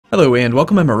Hello and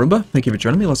welcome, I'm Arumba. Thank you for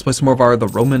joining me. Let's play some more of the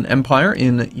Roman Empire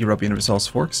in Europa Universalis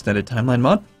IV Extended Timeline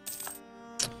mod.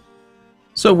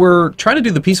 So we're trying to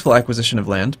do the peaceful acquisition of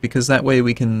land, because that way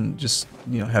we can just,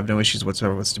 have no issues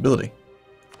whatsoever with stability.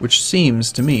 Which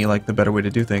seems, to me, like the better way to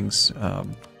do things.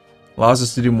 Allows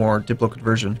us to do more Diplo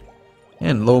conversion.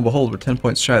 And lo and behold, we're 10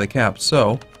 points shy of the cap,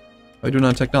 so... What are we doing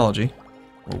on technology?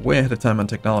 We're way ahead of time on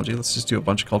technology. Let's just do a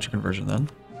bunch of culture conversion then.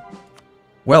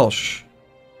 Welsh.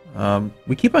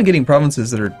 We keep on getting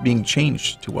provinces that are being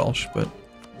changed to Welsh, but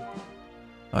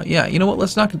yeah, you know what?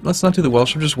 Let's not do the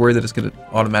Welsh. I'm just worried that it's going to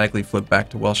automatically flip back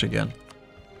to Welsh again.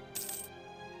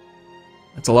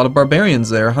 That's a lot of barbarians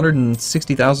there.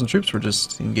 160,000 troops were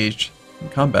just engaged in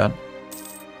combat.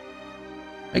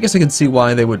 I guess I can see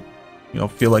why they would,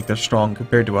 feel like they're strong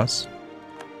compared to us.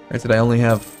 Granted, I only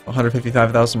have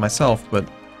 155,000 myself, but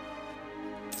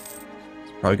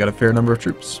it's probably got a fair number of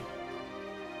troops.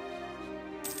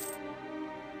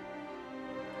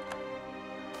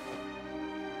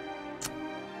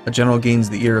 A general gains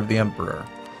the ear of the emperor.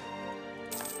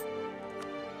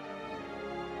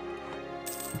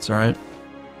 That's alright.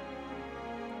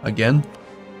 Again.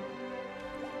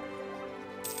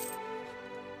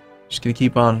 Just gonna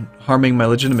keep on harming my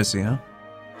legitimacy, huh?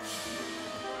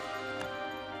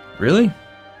 Really?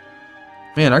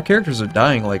 Man, our characters are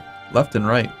dying, like, left and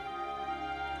right.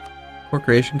 Core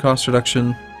creation cost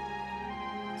reduction.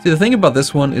 See, the thing about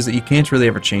this one is that you can't really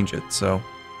ever change it, so...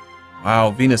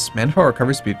 Wow, Venus, manpower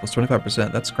recovery speed plus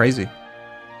 25%. That's crazy.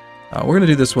 We're going to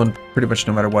do this one pretty much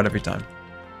no matter what every time.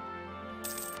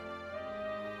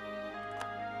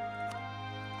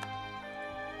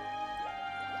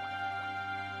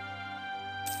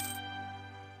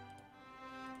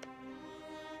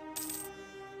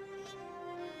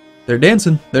 They're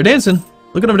dancing. They're dancing.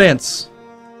 Look at them dance.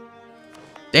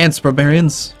 Dance,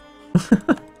 barbarians.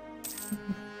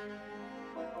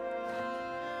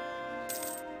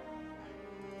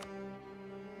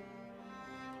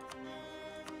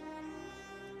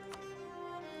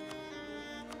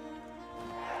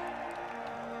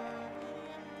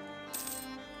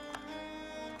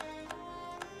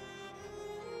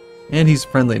 And he's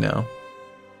friendly now.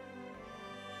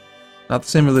 Not the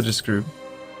same religious group.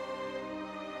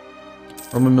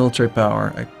 Roman military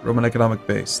power, Roman economic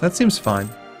base. That seems fine.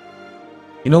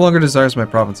 He no longer desires my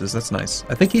provinces. That's nice.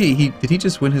 I think did he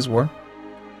just win his war?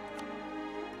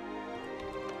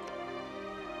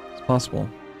 It's possible.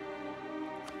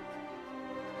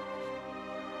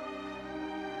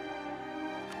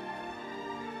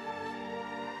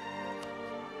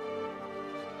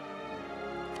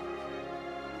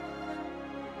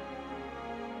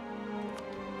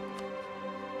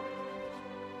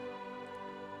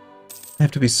 I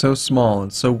have to be so small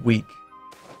and so weak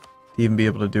to even be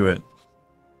able to do it.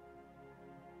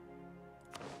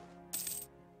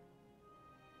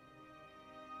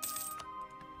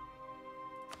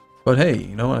 But hey,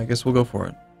 you know what? I guess we'll go for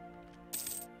it.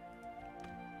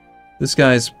 This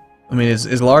guy's, I mean,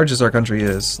 as large as our country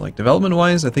is, like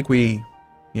development-wise, I think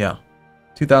yeah,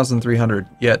 2,300.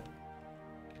 Yet,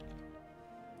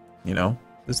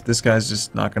 this guy's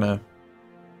just not gonna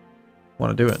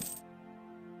want to do it.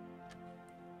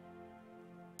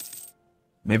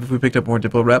 Maybe if we picked up more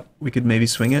Diplo rep, we could maybe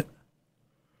swing it.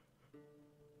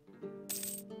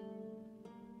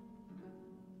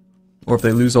 Or if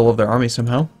they lose all of their army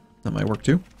somehow, that might work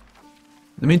too. In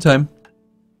the meantime,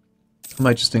 I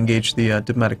might just engage the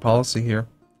diplomatic policy here.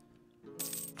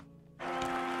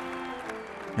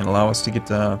 And allow us to get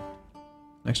an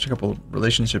extra couple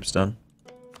relationships done.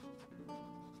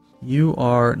 You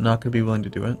are not going to be willing to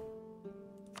do it.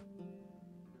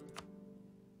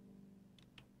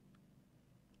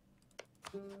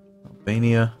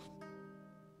 Albania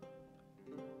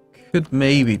could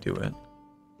maybe do it.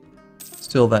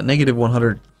 Still, that negative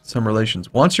 100 some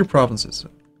relations wants your provinces.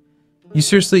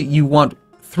 You want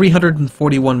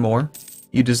 341 more?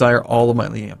 You desire all of my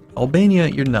land. Albania,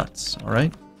 you're nuts,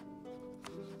 alright?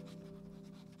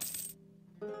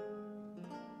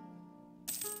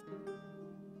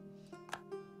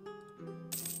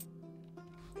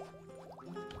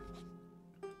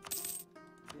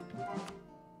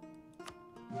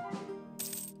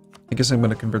 I guess I'm going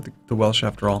to convert the Welsh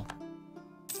after all.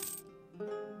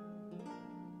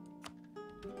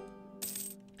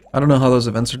 I don't know how those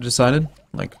events are decided,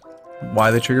 like why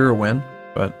they trigger or when,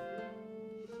 but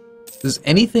does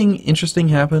anything interesting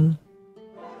happen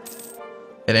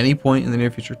at any point in the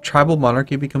near future? Tribal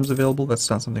monarchy becomes available? That's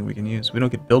not something we can use. We don't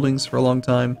get buildings for a long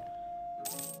time.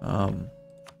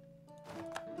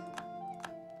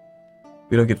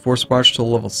 We don't get Force March till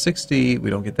level 60. We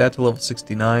don't get that till level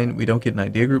 69. We don't get an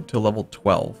idea group till level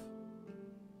 12.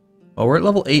 Well, we're at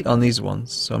level 8 on these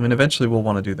ones, so I mean, eventually we'll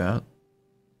want to do that.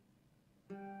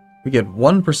 We get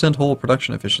 1% whole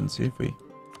production efficiency if we...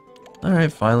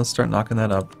 Alright, fine, let's start knocking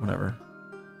that up, whatever.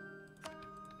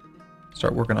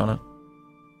 Start working on it.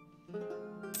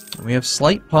 And we have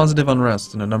slight positive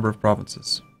unrest in a number of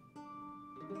provinces.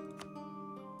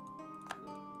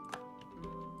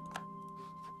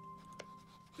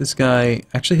 This guy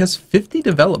actually has 50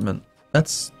 development.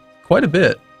 That's quite a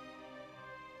bit,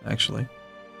 actually.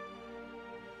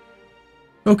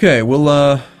 Okay,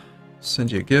 we'll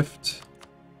send you a gift.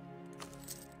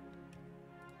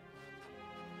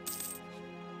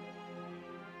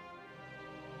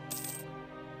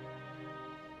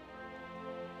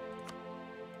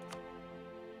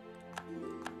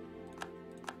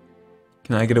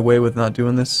 Can I get away with not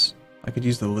doing this? I could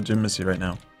use the legitimacy right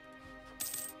now.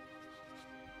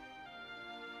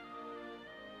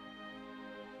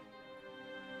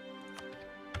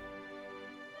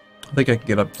 I think I can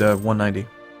get up to 190.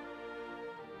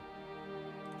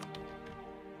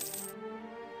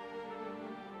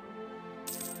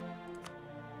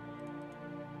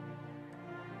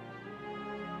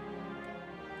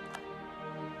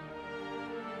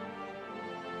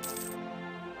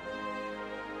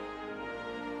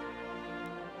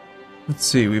 Let's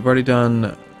see, we've already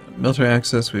done military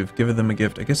access, we've given them a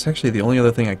gift. I guess actually the only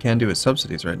other thing I can do is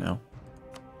subsidies right now.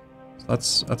 So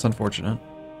that's unfortunate.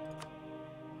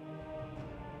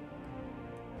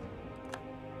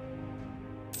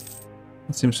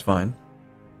 That seems fine.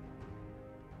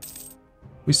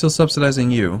 We still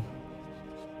subsidizing you?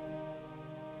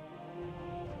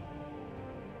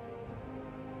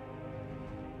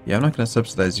 Yeah, I'm not going to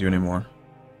subsidize you anymore.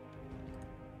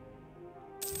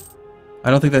 I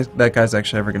don't think that guy's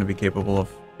actually ever going to be capable of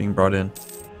being brought in.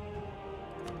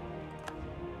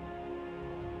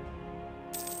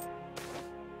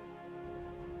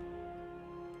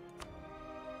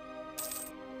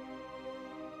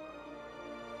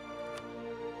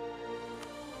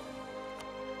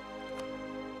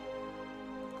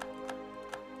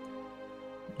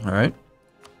 Alright.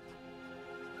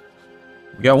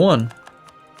 We got one.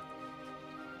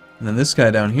 And then this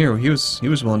guy down here, he was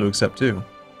willing to accept too.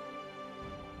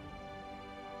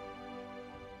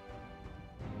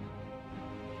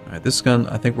 Alright, this gun,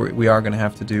 I think we are going to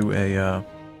have to do a,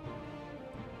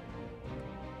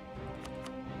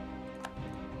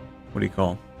 what do you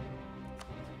call?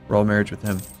 Royal marriage with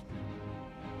him.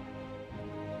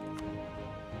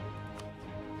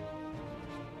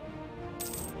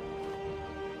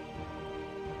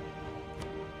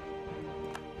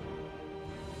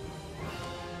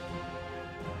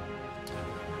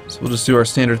 So we'll just do our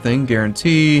standard thing,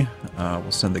 guarantee. We'll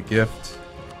send the gift.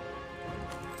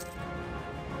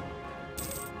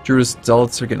 Druidist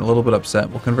Zealots are getting a little bit upset.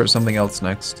 We'll convert something else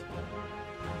next.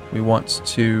 We've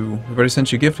already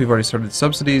sent you a gift, we've already started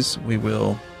subsidies. We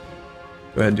will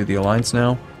go ahead and do the alliance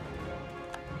now.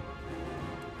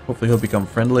 Hopefully he'll become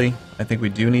friendly. I think we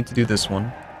do need to do this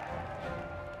one.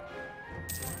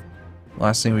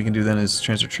 Last thing we can do then is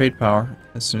transfer trade power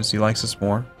as soon as he likes us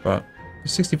more, but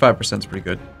 65% is pretty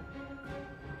good.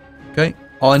 Okay,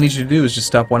 all I need you to do is just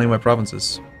stop wanting my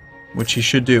provinces, which he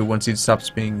should do once he stops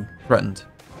being threatened.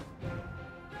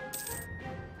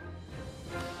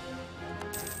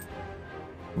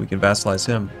 We can vassalize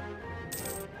him.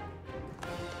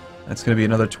 That's going to be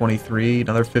another 23,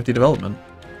 another 50 development.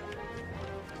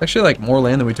 It's actually like more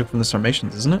land than we took from the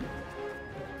Sarmatians, isn't it?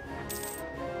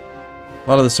 A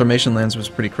lot of the Sarmatian lands was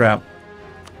pretty crap.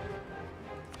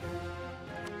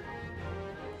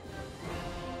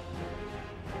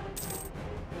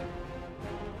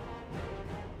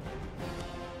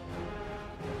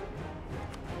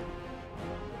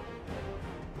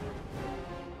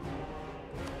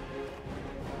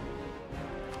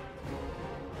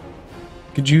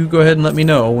 Could you go ahead and let me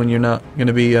know when you're not going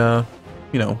to be, you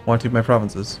know, wanting my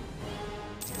provinces?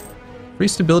 Free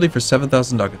stability for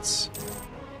 7,000 ducats.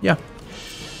 Yeah.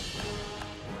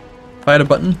 If I had a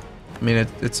button, I mean,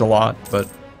 it's a lot, but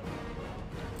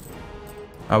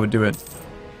I would do it.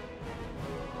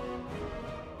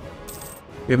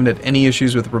 We haven't had any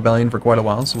issues with rebellion for quite a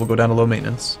while, so we'll go down to low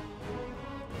maintenance.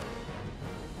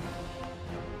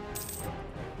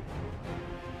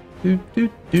 Do, do,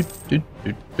 do, do,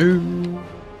 do, do.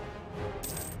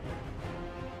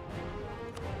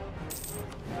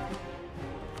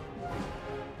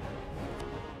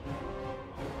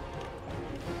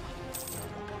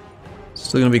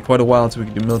 Still gonna be quite a while until we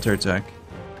can do military attack.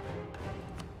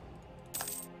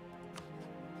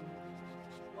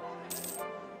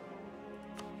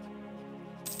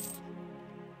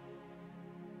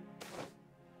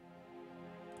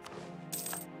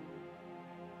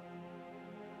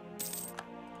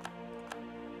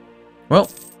 Well,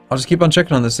 I'll just keep on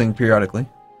checking on this thing periodically.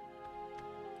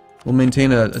 We'll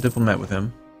maintain a diplomat with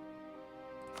him.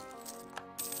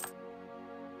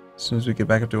 As soon as we get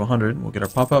back up to 100, we'll get our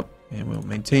pop-up, and we'll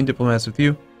maintain diplomats with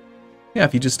you. Yeah,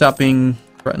 if you just stop being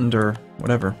threatened or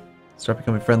whatever, start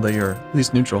becoming friendly or at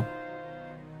least neutral.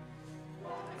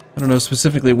 I don't know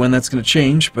specifically when that's going to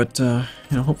change, but, you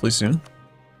know, hopefully soon.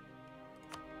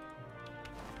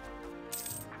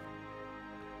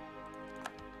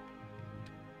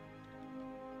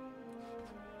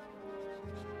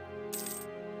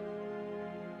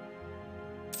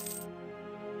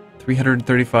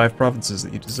 "335 provinces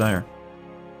that you desire."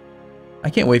 I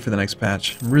can't wait for the next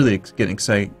patch. I'm really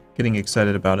getting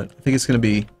excited about it. I think it's going to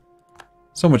be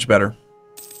so much better.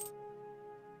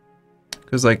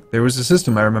 Because, like, there was a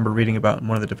system I remember reading about in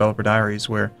one of the developer diaries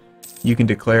where you can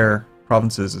declare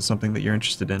provinces as something that you're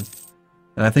interested in.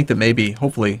 And I think that maybe,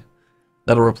 hopefully,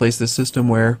 that'll replace this system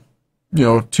where, you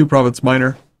know, 2 province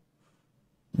minor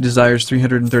desires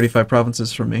 335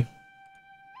 provinces from me.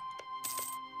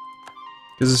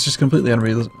 Because it's just completely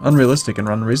unrealistic and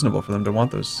unreasonable for them to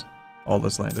want all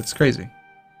this land. It's crazy.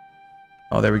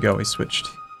 Oh, there we go. He switched.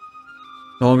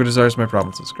 No longer desires my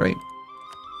provinces. Great.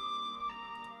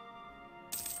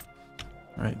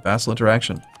 Alright, vassal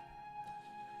interaction.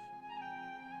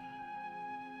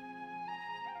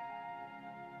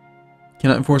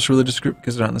 Cannot enforce religious group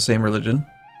because they're not in the same religion.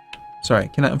 Sorry,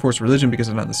 cannot enforce religion because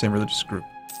they're not in the same religious group.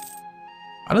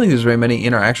 I don't think there's very many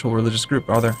in our actual religious group,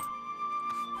 are there?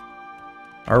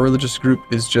 Our religious group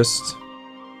is just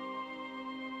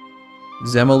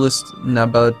Zemalist,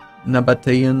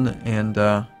 Nabatean,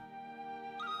 and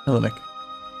Hellenic.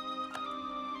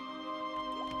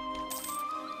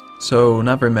 So,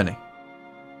 not very many.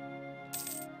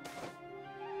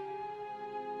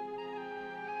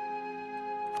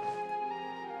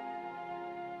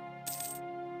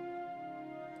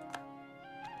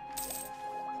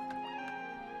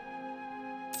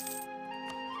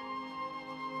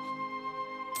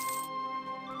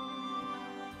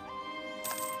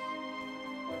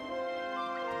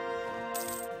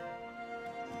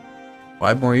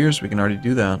 Five more years, we can already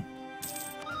do that.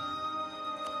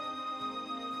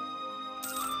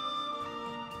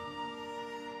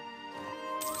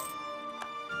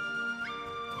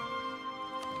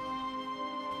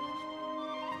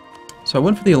 So I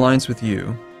went for the alliance with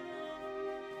you.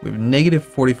 We have negative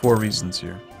 44 reasons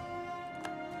here.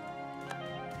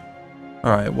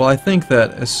 Alright, well I think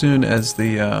that as soon as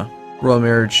the royal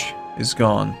marriage is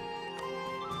gone,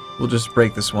 we'll just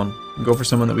break this one and go for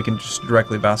someone that we can just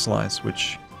directly vassalize,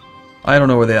 which I don't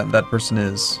know where that person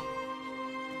is,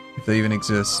 if they even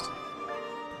exist.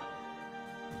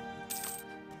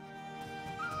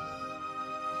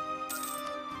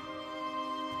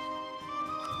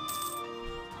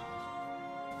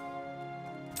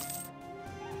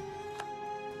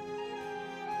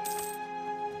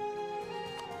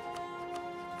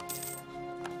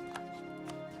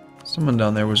 Someone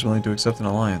down there was willing to accept an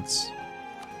alliance.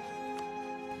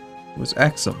 It was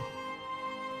Axum.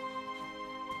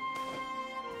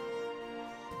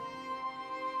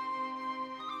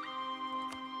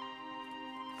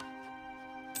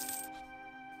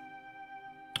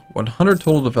 $100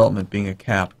 total development being a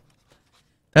cap.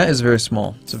 That is very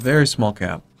small. It's a very small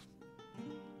cap.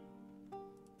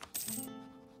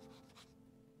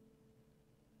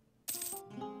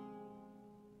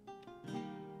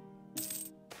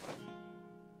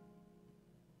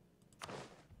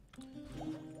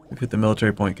 We've hit the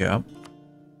military point cap.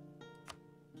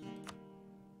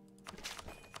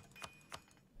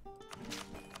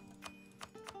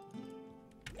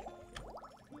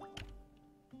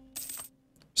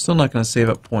 Still not going to save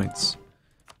up points.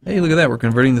 Hey, look at that. We're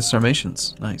converting the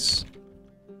Sarmatians. Nice.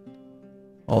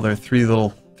 All their three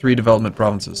development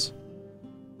provinces.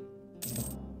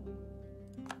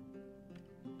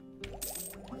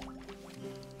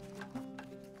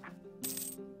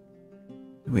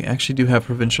 We actually do have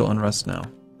provincial unrest now.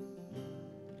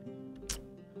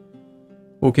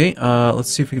 Okay,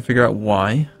 let's see if we can figure out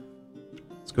why.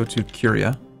 Let's go to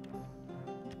Curia.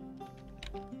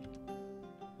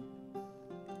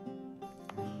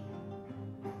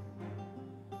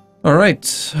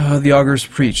 Alright, the augurs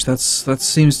preach. That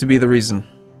seems to be the reason.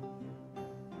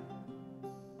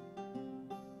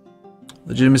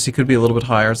 Legitimacy could be a little bit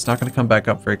higher. It's not going to come back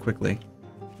up very quickly.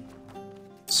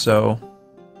 So,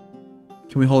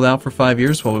 can we hold out for 5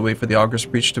 years while we wait for the augurs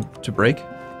preach to break?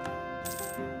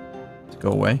 To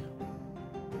go away?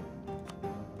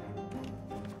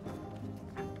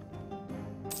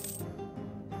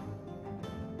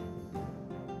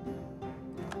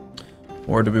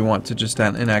 Or do we want to just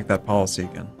enact that policy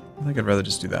again? I think I'd rather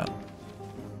just do that.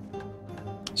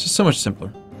 It's just so much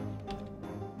simpler.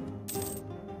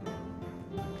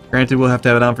 Granted, we'll have to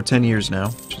have it on for 10 years now,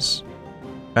 which is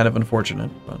kind of unfortunate,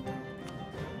 but...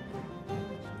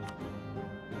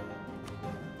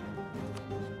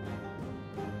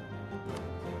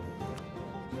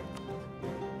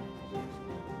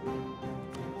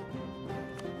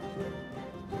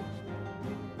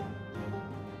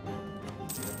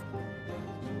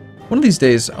 One of these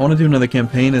days, I want to do another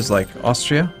campaign as, like,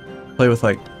 Austria. Play with,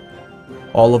 like,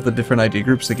 all of the different ID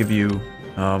groups that give you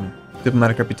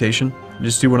diplomatic reputation. And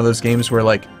just do one of those games where,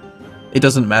 like, it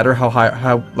doesn't matter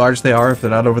how large they are. If they're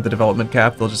not over the development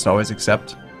cap, they'll just always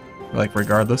accept, like,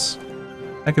 regardless.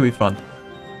 That could be fun.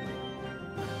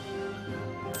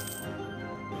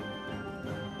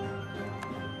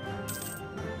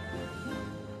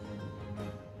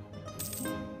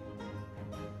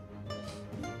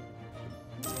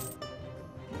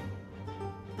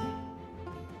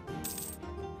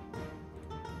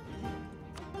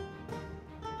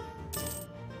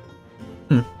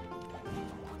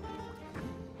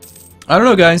 I don't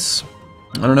know, guys.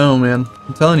 I don't know, man.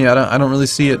 I'm telling you, I don't really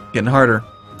see it getting harder.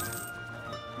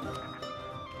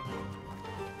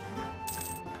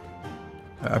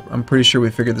 I'm pretty sure we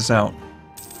figured this out.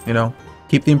 You know,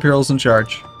 keep the Imperials in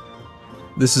charge.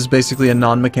 This is basically a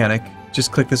non-mechanic.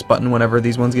 Just click this button whenever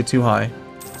these ones get too high.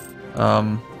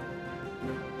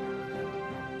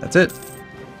 That's it.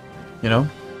 You know?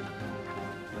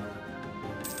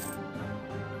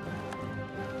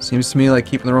 Seems to me like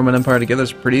keeping the Roman Empire together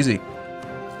is pretty easy.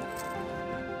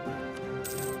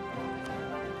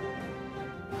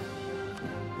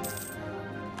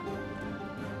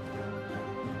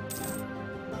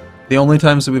 The only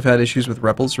times that we've had issues with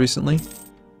rebels recently,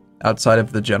 outside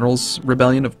of the General's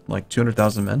rebellion of like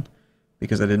 200,000 men,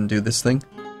 because I didn't do this thing,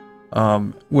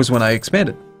 was when I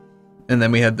expanded. And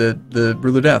then we had the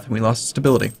ruler death, and we lost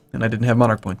stability, and I didn't have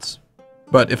monarch points.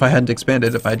 But if I hadn't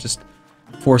expanded, if I just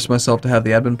forced myself to have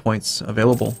the admin points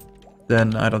available,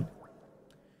 then I don't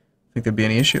think there'd be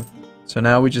any issue. So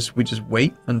now we just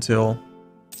wait until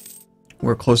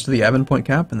we're close to the admin point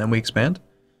cap, and then we expand.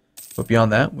 But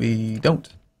beyond that, we don't.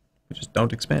 We just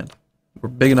don't expand. We're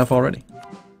big enough already.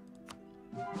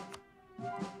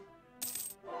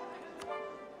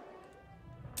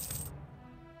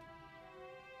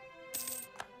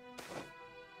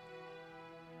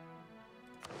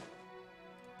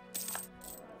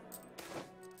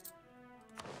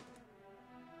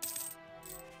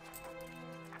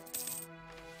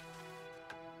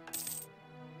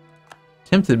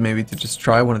 Tempted maybe to just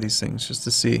try one of these things just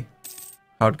to see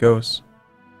how it goes.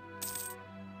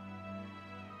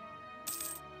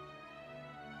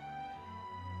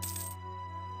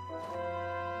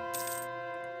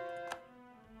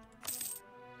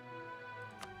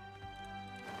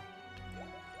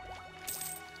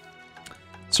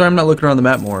 Sorry, I'm not looking around the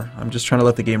map more. I'm just trying to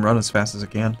let the game run as fast as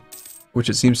it can, which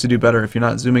it seems to do better. If you're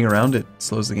not zooming around, it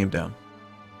slows the game down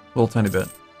a little tiny bit.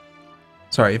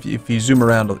 Sorry, if you zoom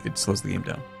around, it slows the game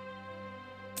down.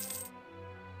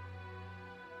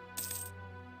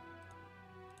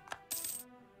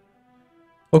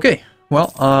 Okay,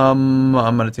 well, I'm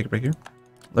gonna take a break here.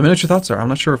 Let me know what your thoughts are. I'm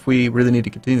not sure if we really need to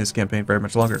continue this campaign very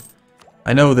much longer.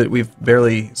 I know that we've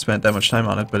barely spent that much time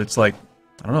on it, but it's like,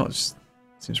 I don't know, it just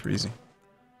seems pretty easy.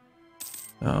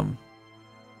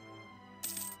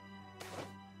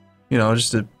 You know,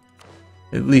 just to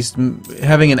at least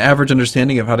having an average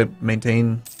understanding of how to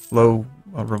maintain low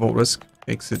revolt risk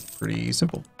makes it pretty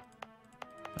simple.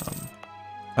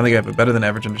 I think I have a better than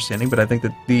average understanding, but I think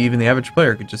that even the average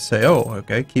player could just say, oh,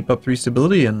 okay, keep up 3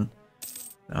 stability, and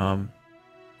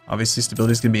obviously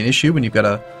stability is going to be an issue when you've got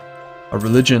a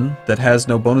religion that has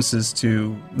no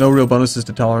real bonuses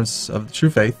to tolerance of the true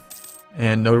faith,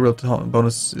 and no real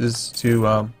bonuses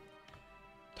to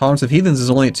tolerance of heathens is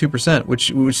only at 2%,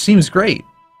 which seems great.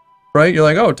 Right? You're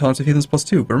like, oh, tolerance of heathens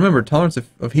 +2. But remember, tolerance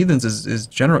of heathens is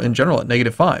in general at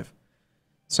 -5.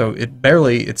 So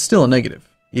it's still a negative,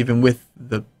 even with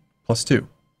the +2.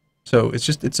 So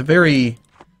it's a very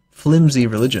flimsy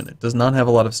religion. It does not have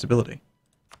a lot of stability.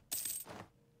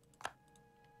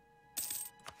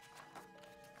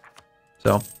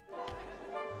 So.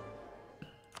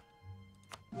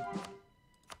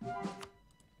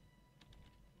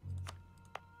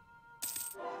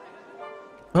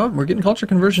 Oh, we're getting culture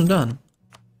conversion done.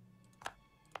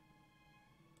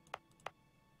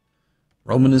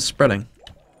 Roman is spreading.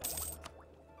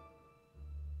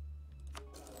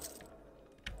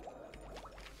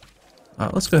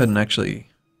 Let's go ahead and actually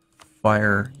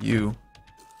fire you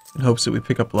in hopes that we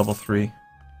pick up level 3.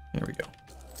 There we go.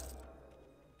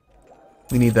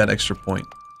 We need that extra point.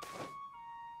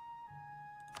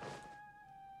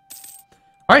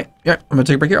 Alright, yeah, I'm going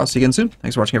to take a break here. I'll see you again soon.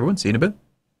 Thanks for watching, everyone. See you in a bit.